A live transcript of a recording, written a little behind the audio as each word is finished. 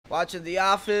Watching The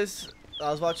Office.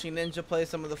 I was watching Ninja play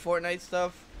some of the Fortnite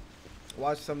stuff.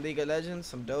 Watched some League of Legends,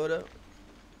 some Dota.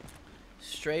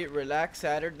 Straight relax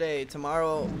Saturday.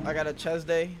 Tomorrow I got a chess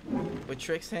day with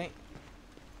Tricks Tank.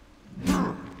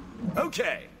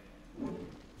 Okay.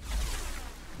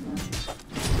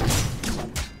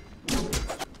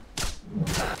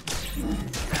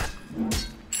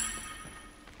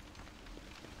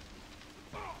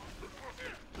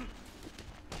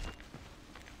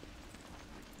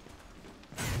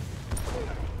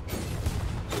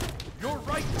 Your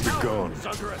right tower is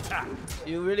under attack.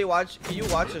 You really watch? Can you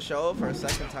watch a show for a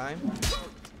second time?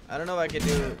 I don't know if I can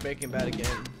do Breaking Bad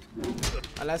again,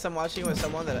 unless I'm watching with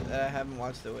someone that I haven't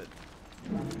watched it with.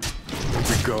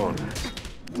 Be gone.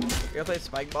 You ever played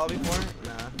Spike Ball before?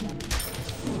 Nah.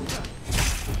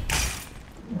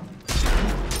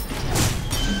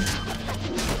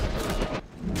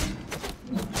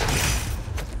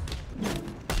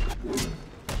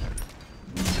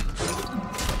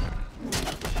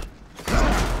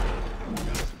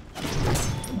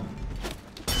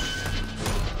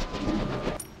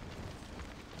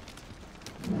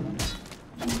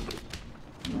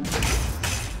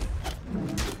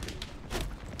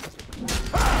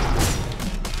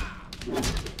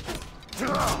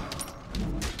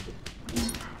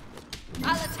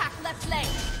 I'll attack left lane.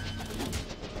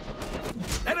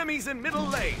 Enemies in middle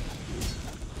lane.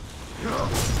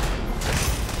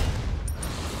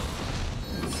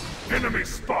 Enemy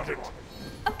spotted.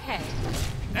 Okay.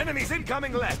 Enemies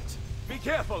incoming left. Be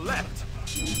careful left.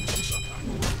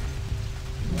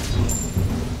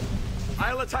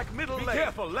 I'll attack middle lane. Be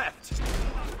careful left.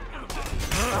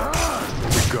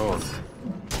 Be gone.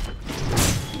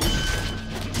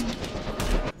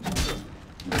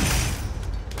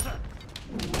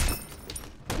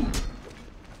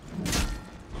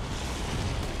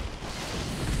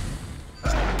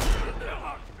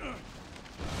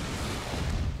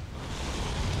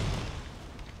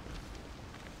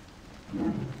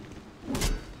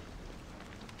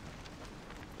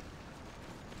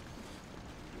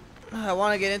 I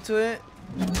want to get into it.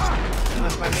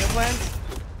 That's my meal plan.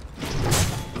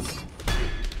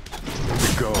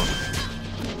 Be gone.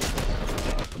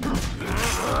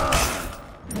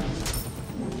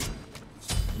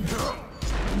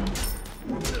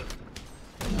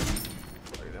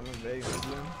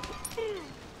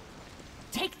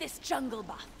 Take this jungle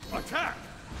buff. Attack.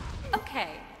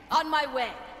 Okay, on my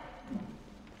way.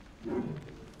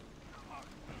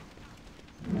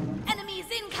 Enemies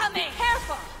incoming!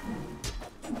 Careful!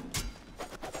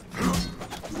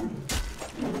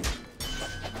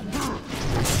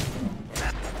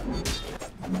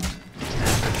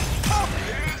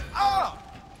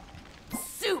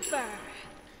 Super!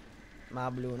 My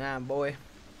blue 9, boy.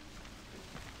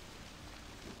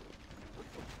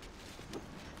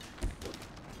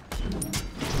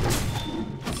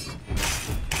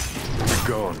 Be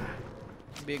gone.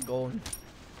 Big gold.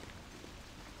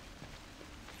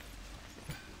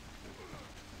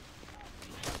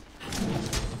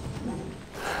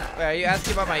 Wait, are you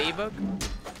asking about my ebook,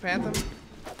 Phantom?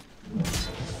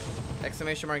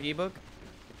 Exclamation mark ebook?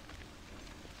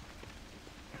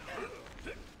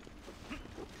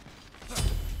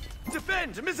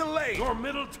 Defend middle lane. Your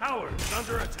middle tower is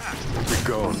under attack. Be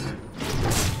gone.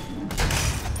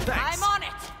 Thanks. I'm on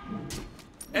it!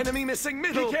 Enemy missing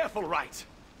middle. Be careful right.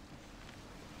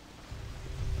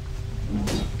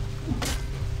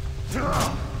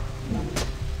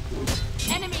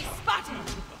 Enemy spotted!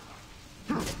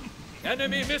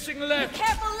 Enemy missing left.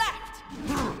 Careful left!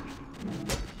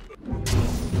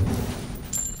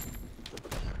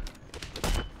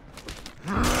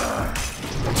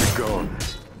 Be gone.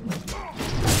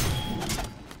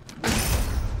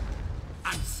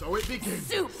 And so it begins.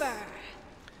 Super!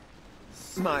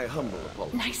 My humble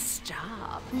apologies. Nice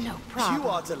job. No problem. You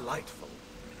are delightful.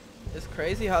 It's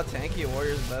crazy how tanky a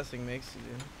Warrior's Blessing makes you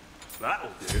do. That'll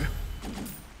do.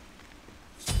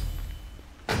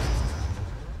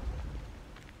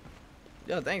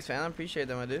 Yo, thanks, fam. I appreciate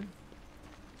that, my dude.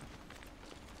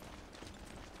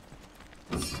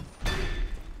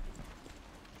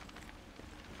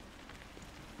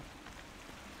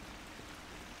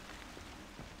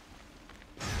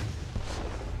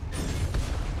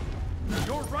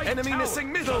 Your right enemy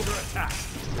missing middle under attack.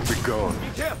 Be gone.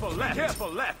 Be careful left. Be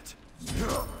careful left.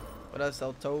 What else,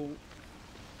 El Toad?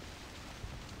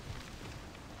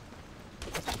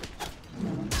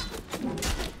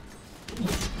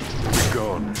 Be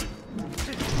gone.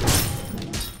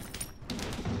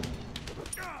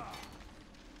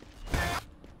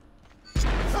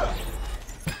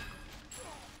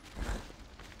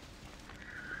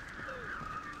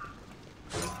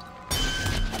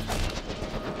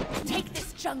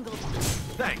 jungle bot.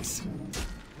 Thanks.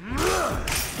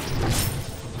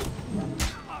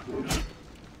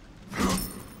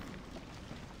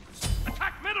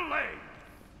 Attack middle lane.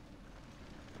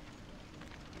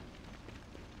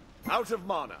 Out of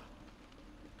mana.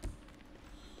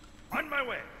 On my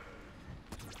way.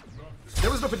 There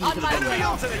was nothing you could have done Enemy there.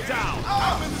 ultimate down.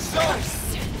 I'm in the zone.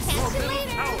 Catch you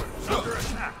later. Towers under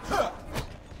attack.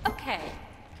 Okay.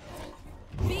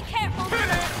 Be careful.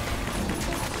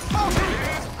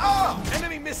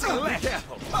 Enemy missing left.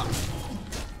 Careful.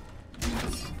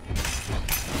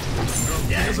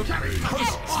 There's a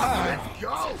let's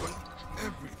go.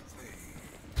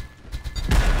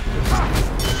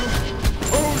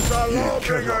 Who's the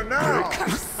lawbringer now?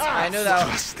 I knew that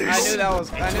was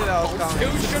coming.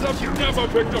 You should have never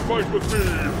picked a fight with me.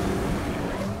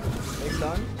 Big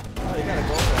son? Oh, you gotta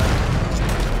go for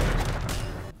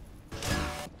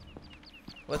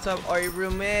it. What's up, are you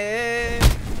roommate?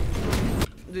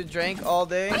 Dude, drank all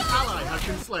day. An ally has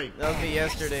been slain. That was me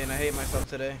yesterday, and I hate myself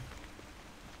today.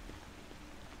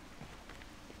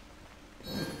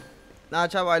 Nah,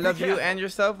 Chavo, I love you and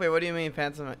yourself. Wait, what do you mean,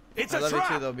 Phantom? It's I a love you trap.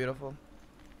 too, though, beautiful.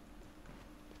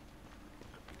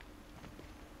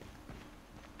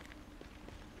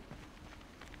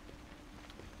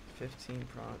 $15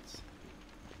 prots.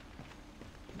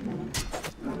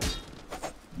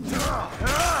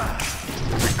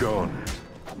 Be gone.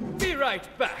 Be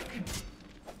right back.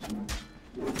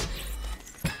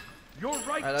 Your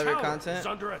right I love your tower content. is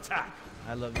under attack.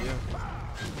 I love you.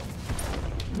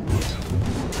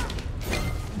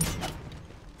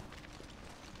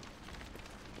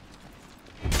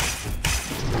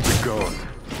 Be gone.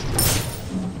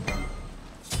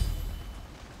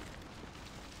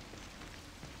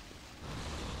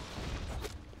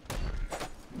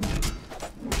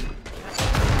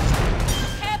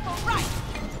 Careful, right.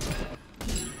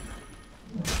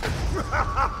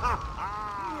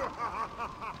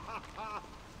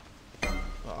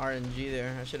 Well, RNG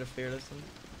there. I should have fearless him.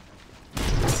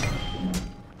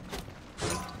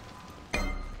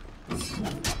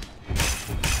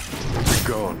 Be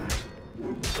gone.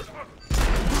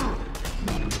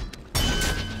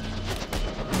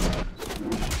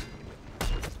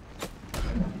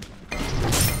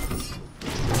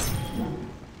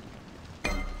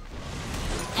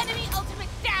 Enemy ultimate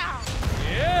down.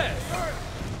 Yes.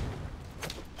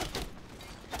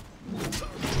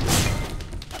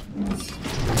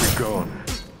 Be gone.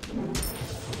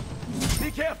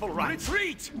 Be careful, right.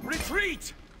 Retreat.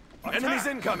 Retreat. Enemies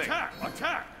incoming. Attack.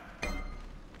 Attack.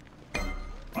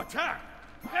 Attack.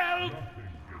 Help.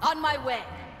 On my way.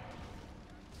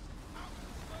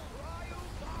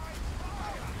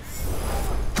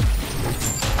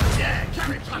 Yeah,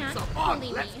 carry pants Can't up on.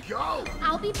 bully Let's me. go.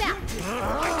 I'll be back.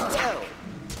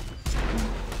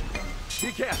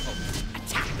 Be careful.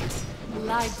 Attack.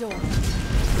 Lie dormant.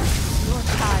 Your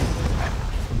time.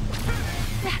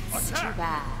 That's too Attack.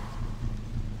 bad.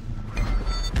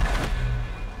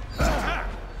 Attack.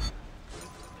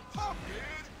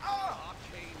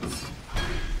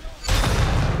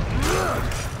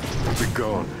 Be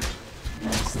gone.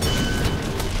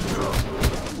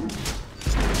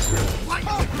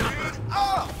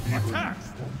 Attack.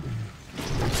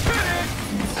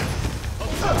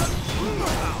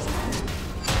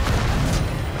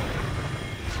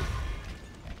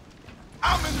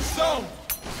 I'm in the zone.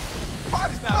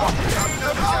 Party's not over.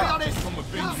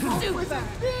 To be honest, that was a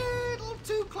little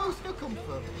too close for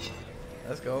comfort.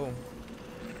 Let's go.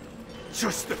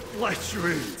 Just the flesh you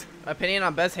eat. Opinion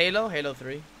on best Halo? Halo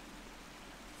 3.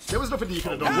 There was nothing you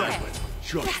could have done there.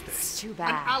 That's too An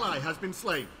bad. ally has been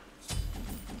slain.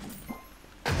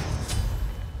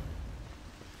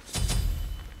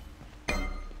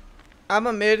 I'm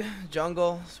a mid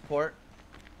jungle support.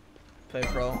 Play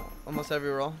pro almost every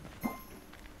role.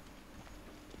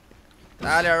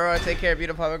 Alright, Aurora, take care.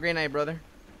 Beautiful. Have a great night, brother.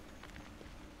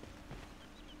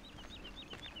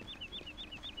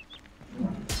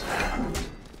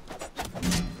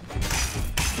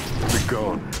 Be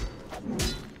gone.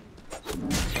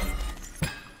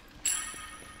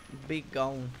 Be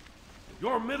gone.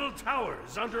 Your middle tower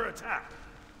is under attack.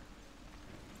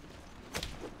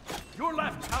 Your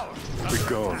left tower is Be under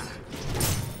gone. attack.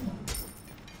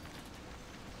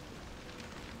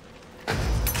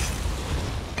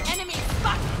 Enemy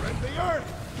spotted. Rend the earth.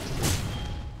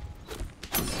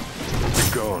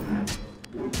 Be gone.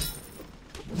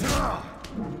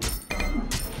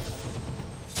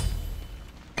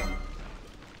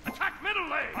 Attack middle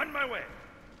lane. On my way.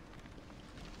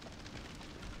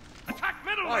 Attack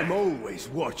middle lane. I'm always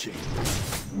watching.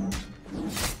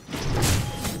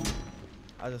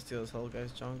 I'll just steal this whole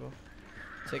guy's jungle.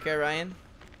 Take care, Ryan.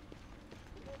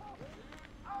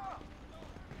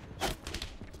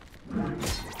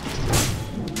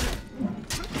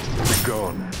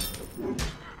 gone.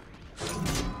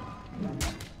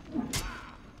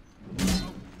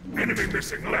 Enemy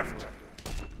missing left.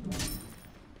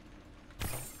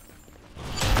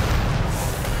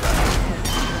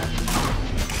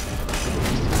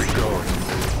 Be gone.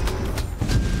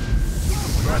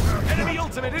 Enemy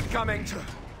ultimate incoming.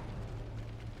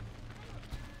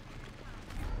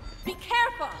 Be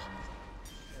careful!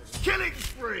 Killing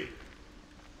spree!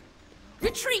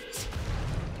 Retreat!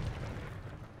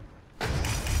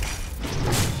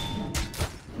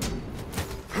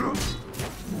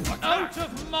 Out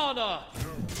of mana!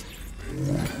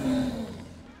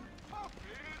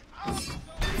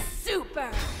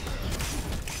 Super!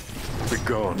 Be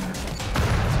gone.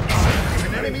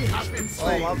 An enemy has been Oh,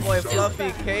 slain. my boy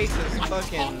Fluffy Case is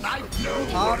fucking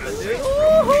popping, dude.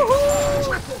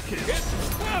 Triple kill.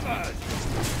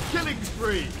 Killing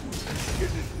spree.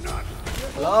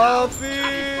 Fluffy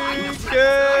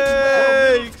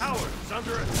Case! Tower is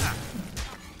under attack.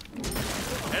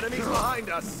 Enemies behind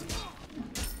us.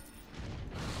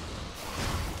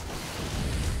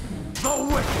 The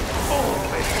wicked fall.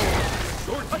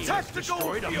 Your team Attack has the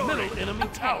destroyed a gold middle field. enemy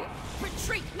tower.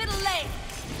 Retreat, middle lane!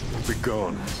 Be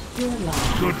gone. Your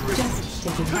life Good just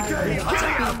taking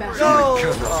my Go!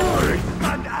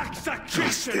 An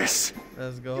execution. This.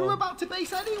 Let's You were go. about to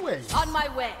base anyway. On my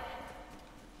way!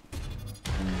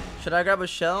 Should I grab a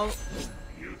shell?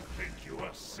 You think you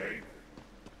are safe?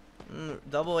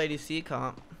 Double ADC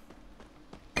comp.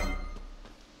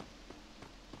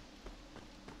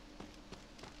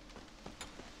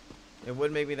 It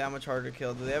would make me that much harder to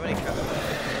kill. Do they have any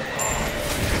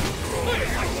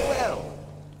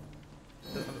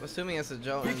I'm assuming it's a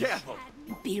Joe. Be careful.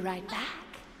 Be right back.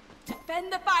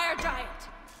 Defend the fire giant!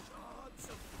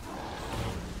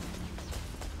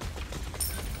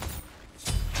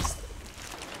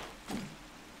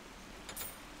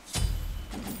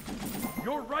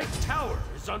 Your right tower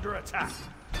is under attack.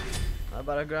 I'm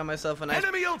about to grab myself a nice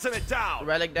Enemy ultimate down.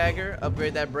 relic dagger.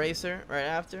 Upgrade that bracer right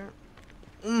after.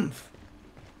 Oomph.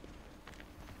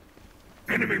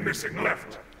 Enemy missing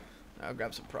left. I'll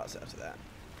grab some pros after that.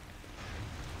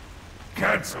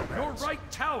 Cancel Your that.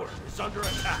 right tower is under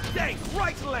attack. Dang,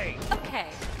 right lane. Okay,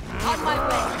 on my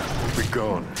way. Be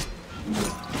gone.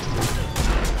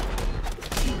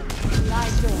 Lie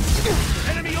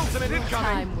down. Enemy ultimate incoming.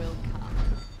 Time will come.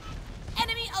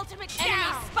 Enemy ultimate down.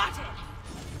 Enemy spotted!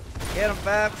 Get him,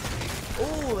 Fab.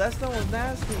 Ooh, that stone was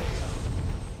nasty.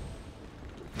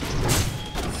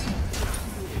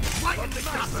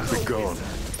 Be gone.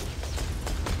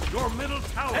 Your middle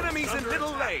tower. Enemies in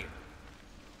middle lane.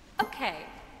 Okay,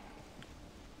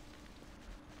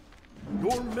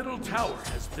 Your middle tower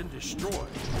has been destroyed.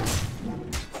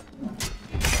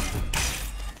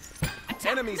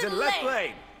 Enemies in middle left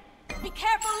lane. lane. be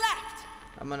careful left!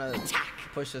 I'm gonna Attack.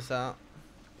 push this out.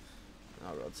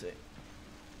 I'll rotate.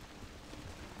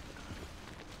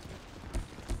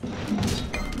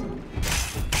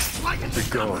 Be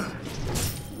gone.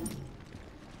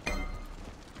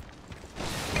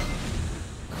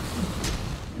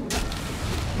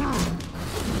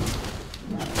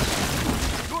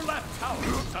 Your left tower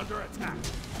is under attack.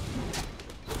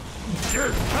 You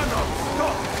cannot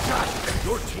stop that.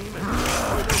 Your team has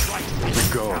destroyed the right. Be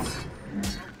gone.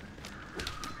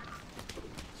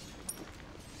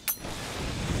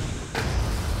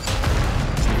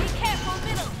 Be careful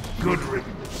middle! Good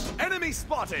riddance. Enemy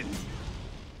spotted.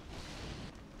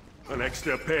 An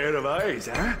extra pair of eyes,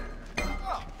 huh?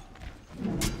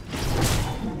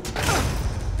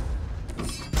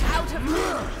 Out of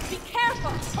here! Be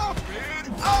careful!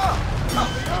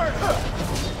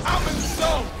 I'm in the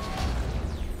zone.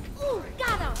 Ooh,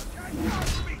 got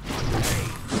him!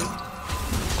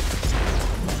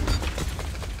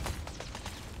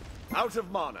 Out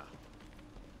of mana.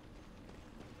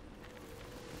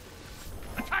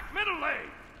 Attack middle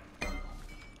lane.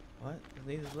 What?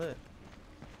 These is lit.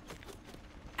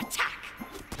 Attack!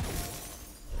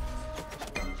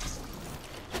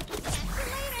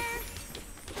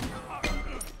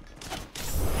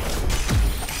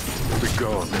 Be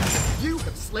gone. You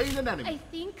have slain an enemy. I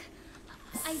think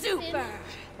I've Super! been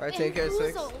Alright, take care, 6.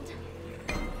 bamboozled.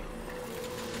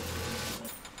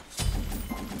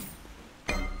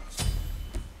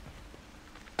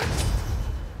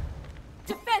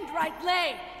 Defend right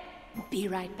lane! Be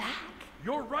right back.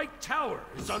 Your right tower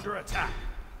is under attack.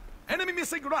 Enemy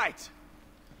missing right.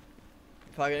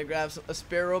 Probably gonna grab a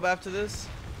spear robe after this.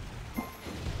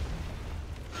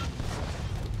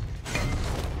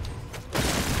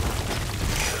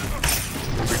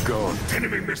 Be gone.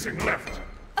 Enemy missing left.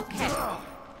 Okay.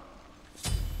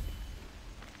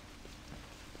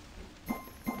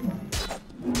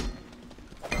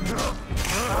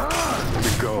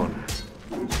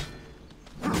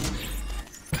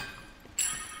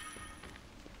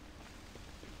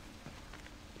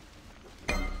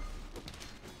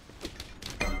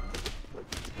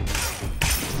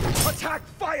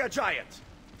 Fire giant!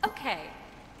 Okay.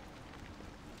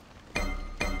 Be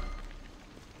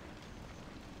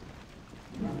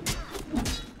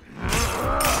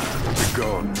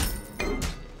gone.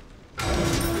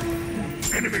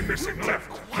 Enemy missing left.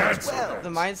 Cancel. The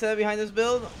mindset behind this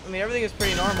build, I mean, everything is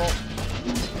pretty normal.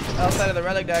 Outside of the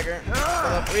relic dagger.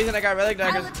 But the reason I got relic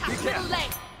daggers I'll attack middle lane.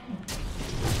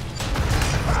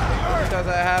 because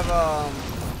I have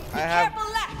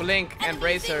Careful left. blink and Enemies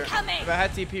bracer. incoming. If I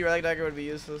had TP, relic dagger would be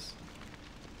useless.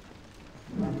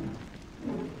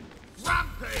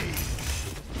 Rampage!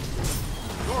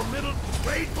 Your middle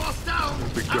raid boss down!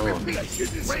 Be I gone. repeat,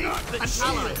 raid, an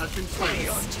ally has been slain.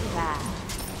 It's too bad.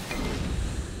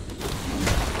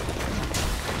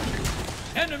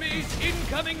 Enemies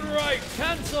incoming right.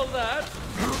 Cancel that.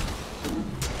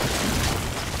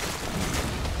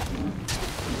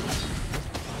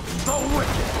 The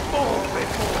wicked fall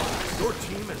before! Your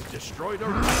team has destroyed a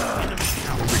enemy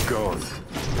tower. Be gone.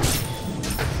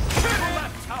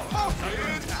 That tower!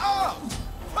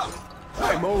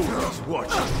 I'm always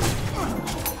watching.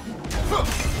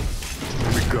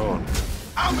 Be gone.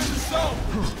 I'm in the zone!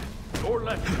 Your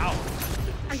left tower.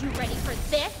 Are you ready for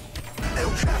this? I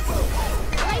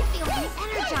feel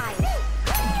re-energized.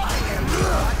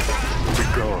 Be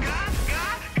gone.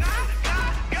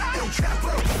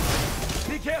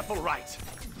 Be careful, right.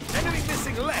 Enemy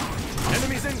missing left.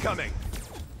 Enemies incoming.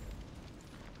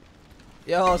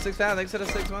 Yo, 6 pounds, thanks for the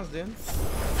 6 months, dude.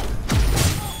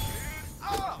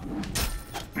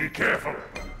 Be careful.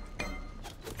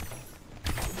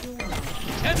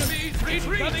 Enemies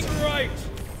incoming right.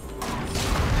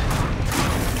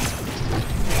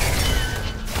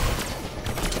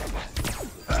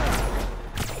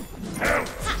 Help.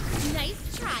 Ha, nice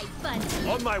try, buddy.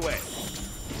 On my way.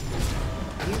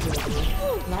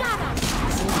 Ooh, got him.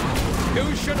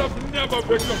 You should have never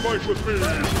picked a fight with me.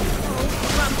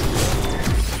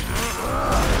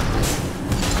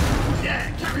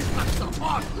 Yeah, carry packs are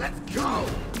on! Let's go!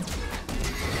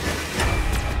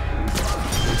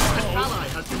 An ally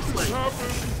has been slain.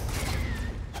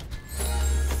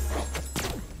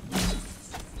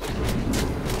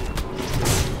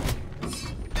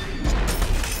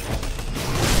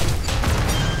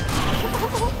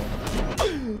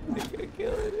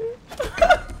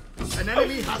 An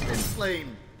enemy has been slain.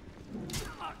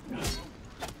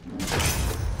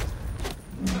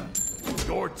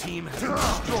 Your team has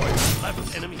destroyed the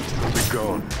left enemy tower. Be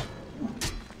gone.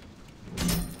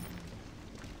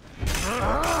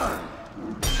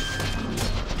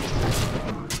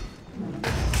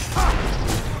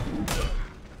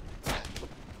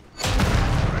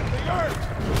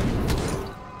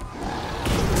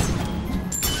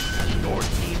 Your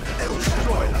team has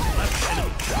destroyed the left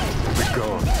enemy tower. Be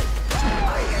gone.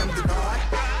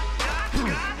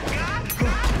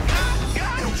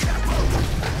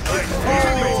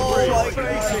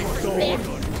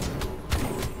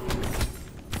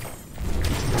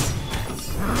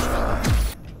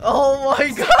 Oh my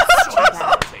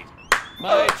god!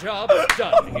 My job's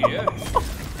done here.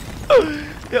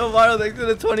 Yo, Mario, thanks for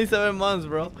the 27 months,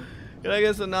 bro. Can I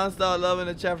get some non-stop love in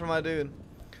the chat for my dude?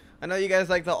 I know you guys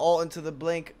like the ult into the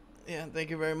blink. Yeah, thank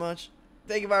you very much.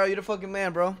 Thank you, Mario. You're the fucking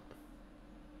man, bro.